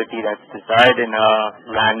variability that's desired in a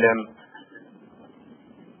random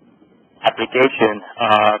application.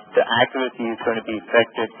 The accuracy is going to be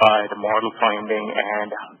affected by the model finding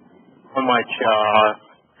and how much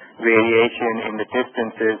variation in the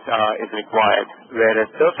distances is required,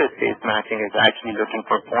 whereas surface-based matching is actually looking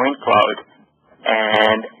for point cloud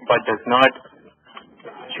but does not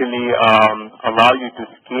actually allow you to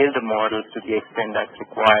scale the models to the extent that's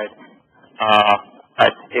required.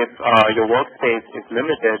 But if your workspace is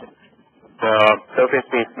limited, the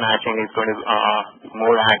surface-based matching is going to be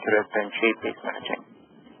more accurate than shape-based matching.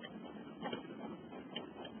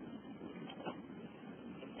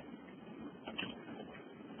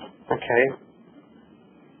 Okay.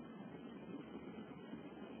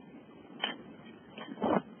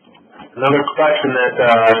 Another question that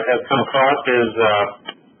has come across is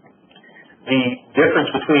the difference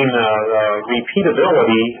between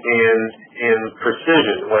repeatability and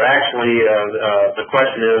precision, where actually the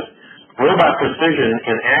question is, robot precision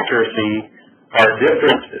and accuracy are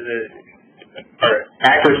different, are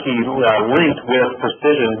accuracy linked with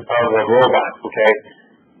precision of a robot, okay?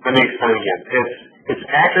 Let me explain again. It's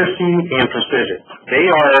accuracy and precision. They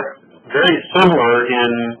are very similar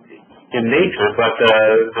in nature, but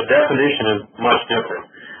the definition is much different.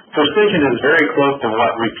 Precision is very close to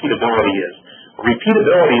what repeatability is.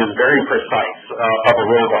 Repeatability is very precise of a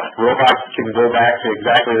robot. Robots can go back to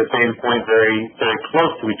exactly the same point very, very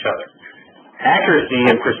close to each other. Accuracy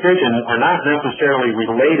and precision are not necessarily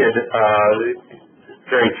related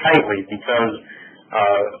very tightly, because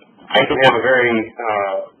I can have a very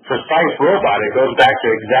precise robot. It goes back to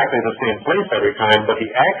exactly the same place every time, but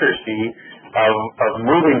the accuracy of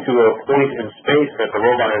moving to a point in space that the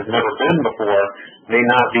robot has never been before may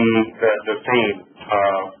not be the same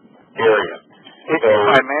area. If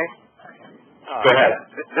I may? Go ahead.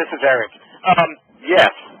 This is Eric.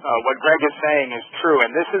 Yes, what Greg is saying is true,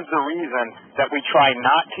 and this is the reason that we try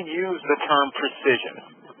not to use the term precision,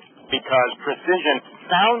 because precision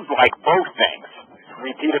sounds like both things,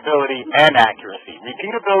 repeatability and accuracy.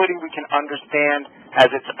 Repeatability we can understand as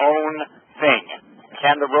its own thing.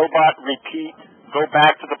 Can the robot go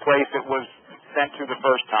back to the place it was sent to the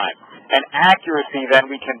first time? And accuracy, then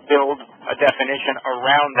we can build a definition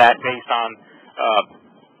around that based on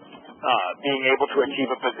being able to achieve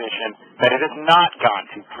a position that it has not gone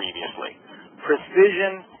to previously.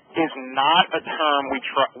 Precision is not a term, we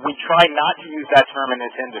try not to use that term in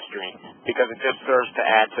this industry because it just serves to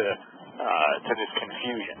add to this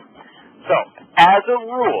confusion. So, as a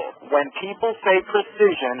rule, when people say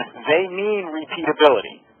precision, they mean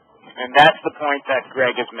repeatability. And that's the point that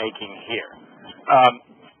Greg is making here.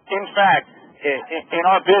 In fact, in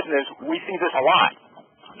our business, we see this a lot.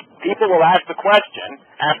 People will ask the question,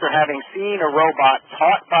 after having seen a robot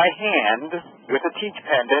taught by hand with a teach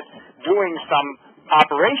pendant doing some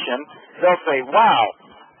operation, they'll say, wow,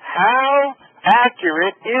 how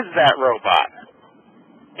accurate is that robot?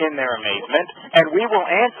 In their amazement, and we will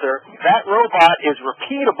answer, that robot is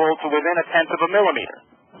repeatable to within 1/10 of a millimeter.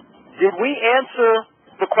 Did we answer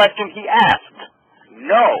the question he asked?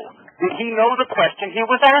 No. Did he know the question he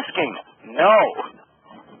was asking? No.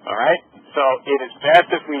 All right? So it is best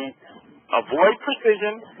if we avoid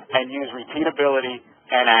precision and use repeatability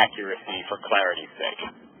and accuracy for clarity's sake.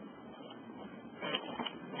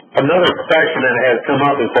 Another question that has come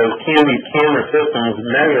up is, can these camera systems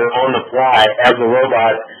measure on the fly as the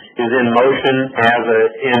robot is in motion,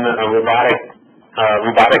 in a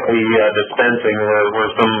robotically dispensing or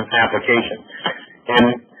some application? And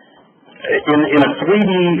in a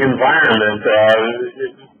 3D environment,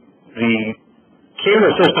 the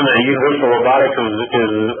camera system that Universal Robotics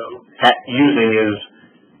is using is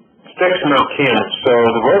fixed mount cameras. So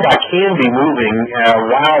the robot can be moving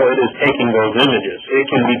while it is taking those images. It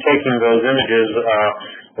can be taking those images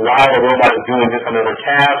while the robot is doing just another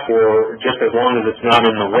task, or just as long as it's not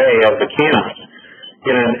in the way of the cameras.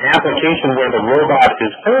 In an application where the robot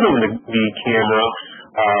is holding the camera,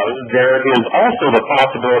 there is also the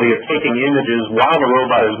possibility of taking images while the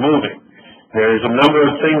robot is moving. There's a number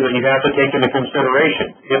of things that you have to take into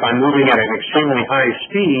consideration. If I'm moving at an extremely high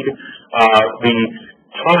speed, the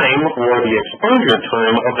time or the exposure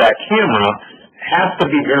time of that camera has to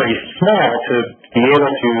be very small to be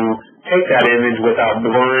able to take that image without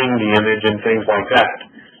blurring the image and things like that.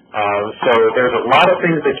 So there's a lot of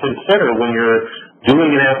things to consider when you're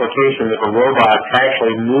doing an application with a robot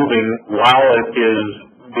actually moving while it is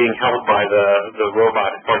being held by the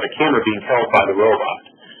robot, or the camera being held by the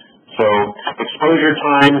robot. So exposure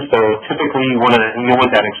time, so typically you want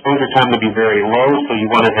that exposure time to be very low, so you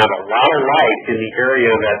want to have a lot of light in the area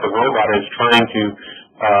that the robot is trying to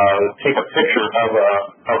take a picture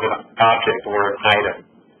of an object or an item.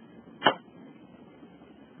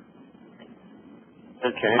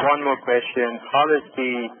 Okay, one more question. How is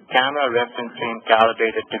the camera reference frame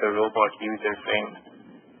calibrated to the robot user frame?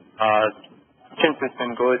 Vision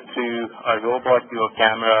system goes to a robot to a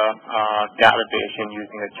camera calibration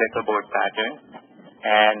using a checkerboard pattern,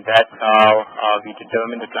 and that's how we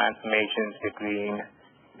determine the transformations between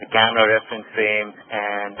the camera reference frame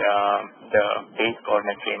and the base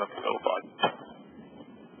coordinate frame of the robot.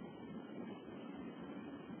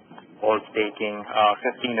 Also taking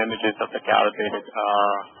 15 images of the calibrated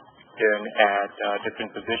turn at different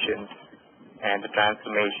positions, and the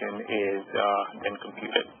transformation is then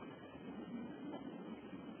computed.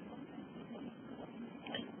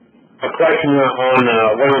 A question on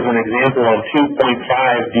what is an example of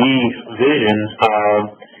 2.5D vision.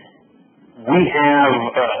 We have,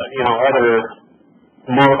 other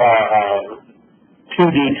more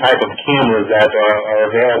 2D type of cameras that are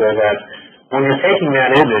available that when you're taking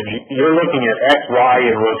that image, you're looking at X, Y,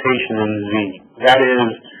 and rotation in Z. That is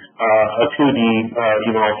a 2D,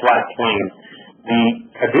 a flat plane. The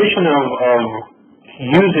addition of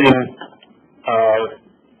using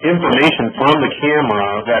information from the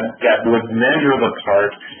camera that would measure the part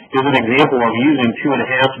is an example of using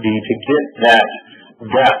 2.5D to get that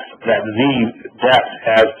depth, that Z depth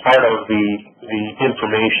as part of the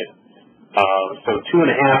information. So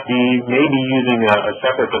 2.5D may be using a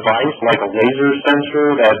separate device like a laser sensor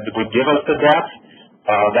that would give us the depth.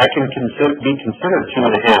 That can be considered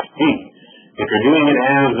 2.5D. If you're doing it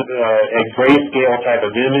as a grayscale type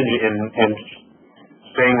of image and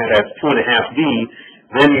saying that that's 2.5D,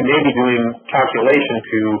 then you may be doing calculation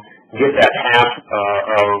to get that half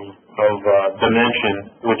of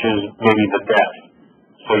dimension, which is maybe the depth.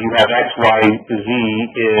 So you have X, Y, Z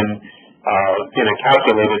in a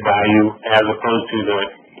calculated value as opposed to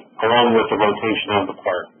along with the rotation of the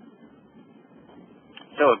part.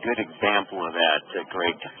 So a good example of that,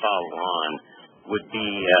 Greg, to follow on, would be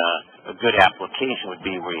a good application would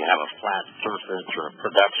be where you have a flat surface or a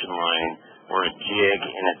production line or a jig,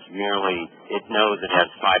 and it's merely, it knows it has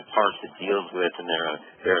 5 parts it deals with, and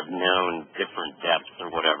they're of known different depths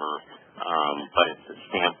or whatever, but it's a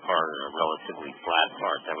stamped part or a relatively flat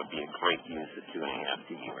part. That would be a great use of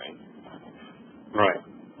 2.5D, right? Right.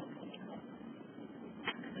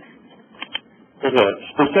 There's a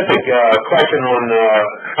specific question on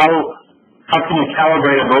how can you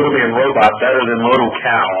calibrate a Motoman robot better than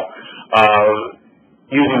MotoCal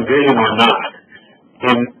using vision or not?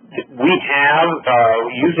 And we have,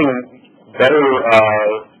 using better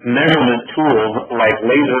measurement tools like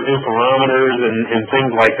laser interferometers and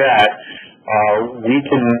things like that, we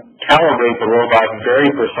can calibrate the robot very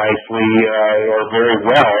precisely or very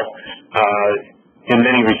well in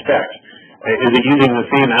many respects. Is it using the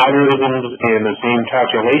same algorithms and the same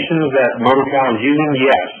calculations that Motocal is using?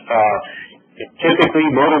 Yes. Typically,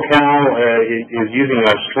 Motocal is using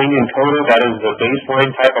a string encoder. That is the baseline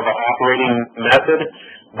type of operating method,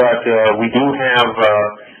 but we do have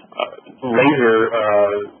laser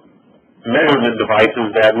measurement devices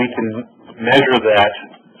that we can measure that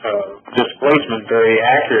displacement very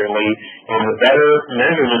accurately, and the better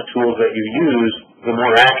measurement tools that you use, the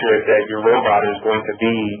more accurate that your robot is going to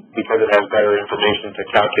be because it has better information to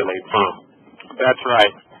calculate from. That's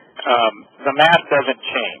right. The math doesn't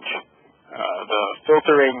change. The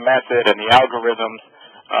filtering method and the algorithms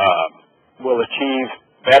will achieve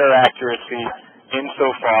better accuracy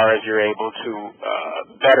insofar as you're able to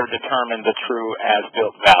better determine the true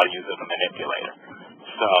as-built values of the manipulator.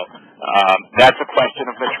 So that's a question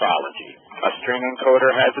of metrology. A string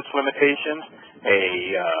encoder has its limitations. A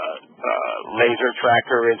laser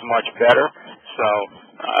tracker is much better. So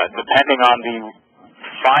depending on the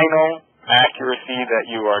final accuracy that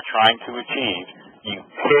you are trying to achieve, you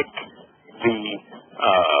pick the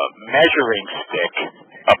measuring stick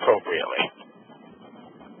appropriately.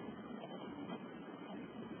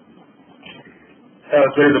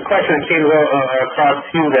 There's a question that came across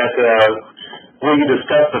too that will you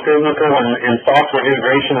discuss the physical and software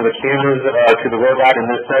integration of the cameras to the robot in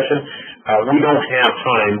this session? We don't have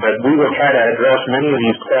time, but we will try to address many of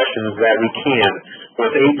these questions that we can.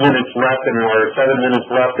 With 8 minutes left or 7 minutes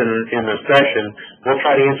left in the session, we'll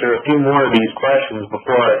try to answer a few more of these questions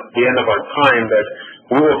before the end of our time, but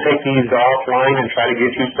we will take these offline and try to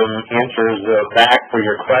get you some answers back for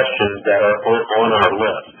your questions that are on our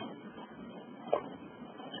list.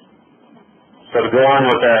 So to go on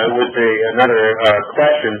with another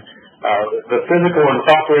question, the physical and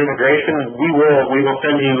software integration, we will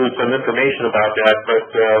send you some information about that, but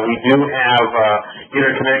we do have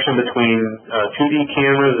interconnection between 2D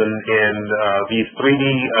cameras and these 3D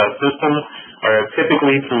systems are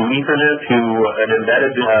typically through Ethernet to an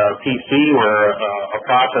embedded PC or a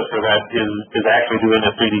processor that is actually doing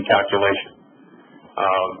a 3D calculation.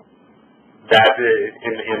 That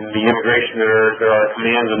in the integration, there are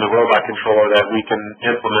commands in the robot controller that we can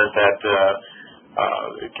implement that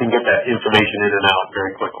can get that information in and out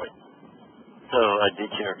very quickly. So,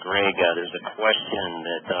 Aditya or Greg, there's a question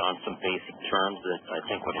that on some basic terms that I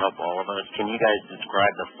think would help all of us. Can you guys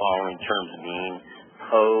describe the following terms being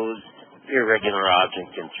pose, irregular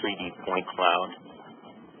object, and 3D point cloud?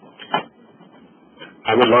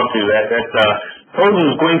 I would love to do that. Pose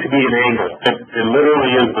is going to be an angle. It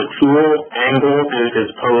literally is the tool. Angle is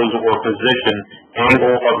pose or position,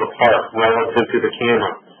 angle of the part relative to the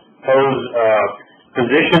camera. Pose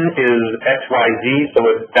position is XYZ, so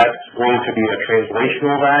that's going to be a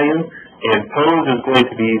translational value, and pose is going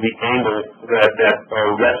to be the angle that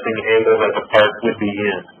resting angle that the part would be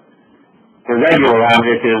in. The regular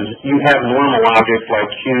object is you have normal objects like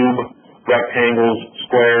cube, rectangles,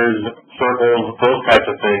 squares, circles, those types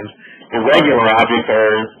of things. Irregular objects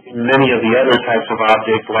are many of the other types of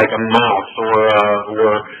objects like a mouse or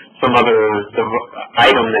some other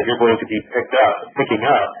item that you're going to be picking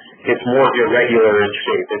up. It's more irregular in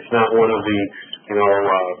shape. It's not one of the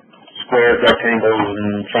squares, rectangles,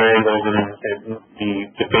 and triangles and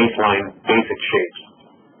the baseline basic shapes.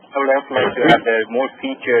 I would also like to add there more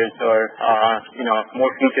features or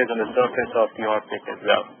more features on the surface of the object as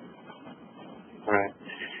well. Right.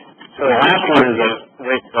 So the last one is the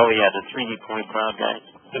 3D point cloud, guys.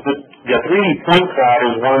 The 3D point cloud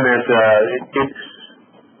is one that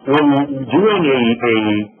when doing a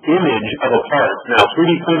image of a part. Now,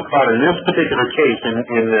 3D point cloud in this particular case,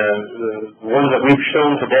 in the one that we've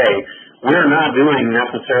shown today, we're not doing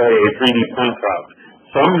necessarily a 3D point cloud.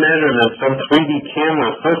 Some measurements, some 3D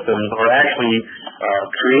camera systems are actually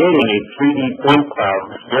creating a 3D point cloud,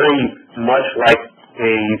 very much like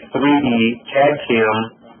a 3D CAD cam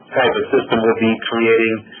type of system would be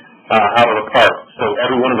creating out of a part. So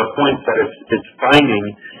every one of the points that it's finding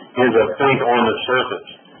is a point on the surface.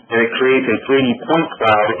 And it creates a 3D point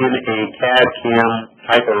cloud in a CAD cam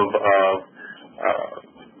type of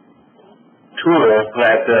tool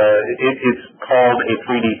that it's called a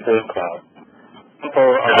 3D point cloud. For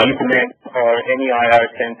Ethernet or any IR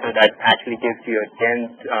sensor that actually gives you a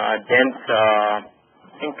dense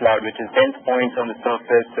point cloud, which is dense points on the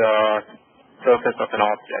surface of an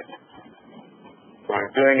object. What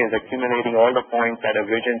we're doing is accumulating all the points that a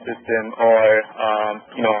vision system or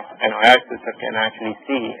an IR system can actually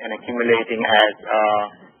see, and accumulating as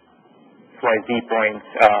XYZ points,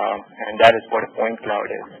 and that is what a point cloud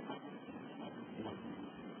is.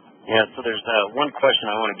 Yeah, so there's one question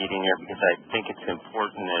I want to get in here because I think it's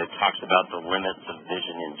important that it talks about the limits of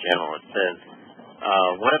vision in general. It says,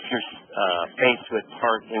 what if you're faced with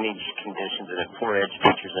part image conditions and have poor edge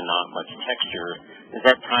features and not much texture? Is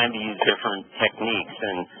that time to use different techniques?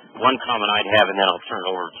 And one comment I'd have, and then I'll turn it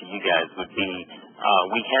over to you guys, would be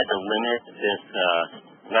we had to limit this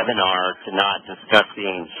webinar to not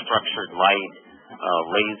discussing structured light,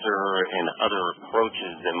 laser, and other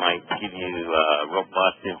approaches that might give you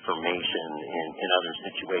robust information in other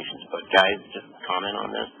situations. But guys, just comment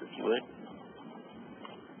on this if you would.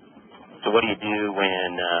 So what do you do when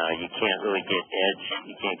you can't really get edge,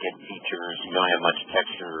 you can't get features, you don't have much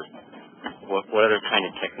texture? What other kind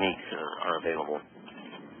of techniques are available?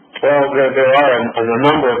 Well, there are a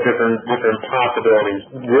number of different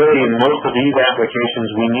possibilities. Really, in most of these applications,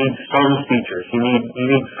 we need some features. You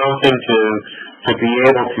need something to be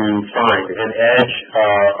able to find an edge,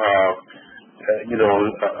 a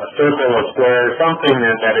circle, a square, something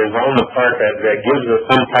that is on the part that gives us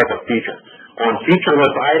some type of feature. On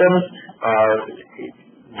featureless items,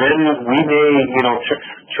 then we may,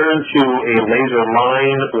 turn to a laser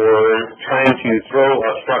line or trying to throw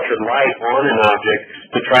a structured light on an object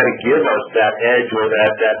to try to give us that edge or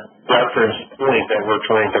that reference point that we're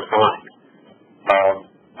trying to find.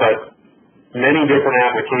 But many different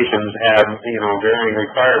applications have, varying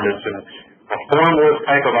requirements, and a formless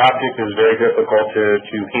type of object is very difficult to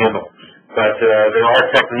handle. But there are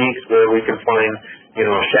techniques where we can find,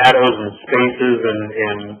 shadows and spaces,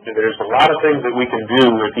 and there's a lot of things that we can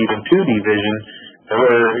do with even 2D vision, or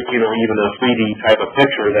even a 3D type of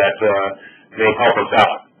picture that may help us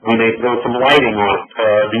out. We may throw some lighting on it,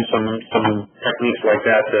 do some techniques like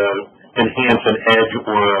that to enhance an edge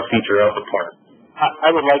or a feature of the part.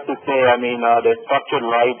 I would like to say, the structured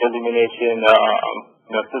light illumination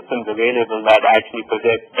systems available that actually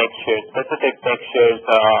project textures, specific textures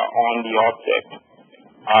on the object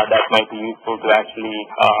that might be useful to actually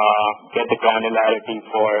get the granularity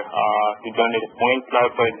for to generate a point cloud,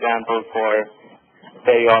 for example, for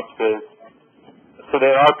periopsis. So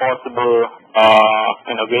there are possible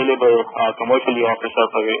and available commercially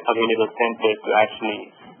off-the-shelf available templates to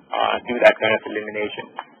actually do that kind of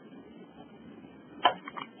illumination.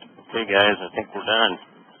 Okay, guys, I think we're done.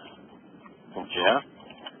 Jeff?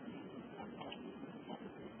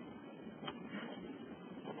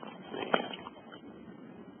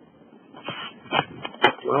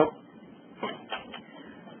 Well,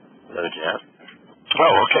 hello, Jeff.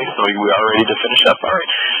 Oh, okay, so we are ready to finish up. All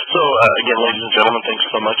right. So, again, ladies and gentlemen, thanks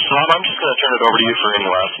so much. So I'm just going to turn it over to you for any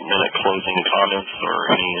last-minute closing comments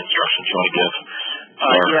or any instructions you want to give.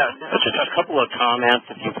 Just a couple of comments.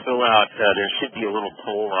 If you fill out, there should be a little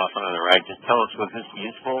poll off on the right. Just tell us, was this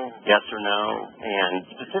useful, yes or no? And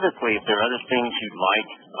specifically, if there are other things you'd like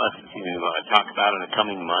us to talk about in the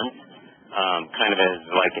coming months, kind of as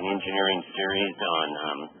like an engineering series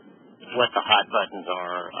on what the hot buttons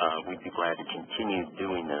are, we'd be glad to continue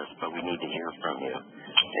doing this, but we need to hear from you.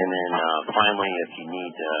 And then finally, if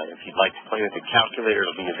you'd like to play with the calculator,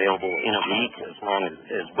 it'll be available in a week, as well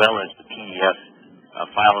as the PDF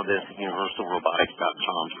file of this at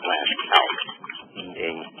universalrobotics.com/calc,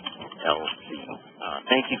 CALC.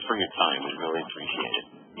 Thank you for your time. We really appreciate it.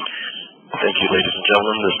 Thank you, ladies and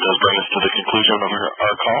gentlemen. This does bring us to the conclusion of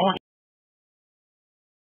our call.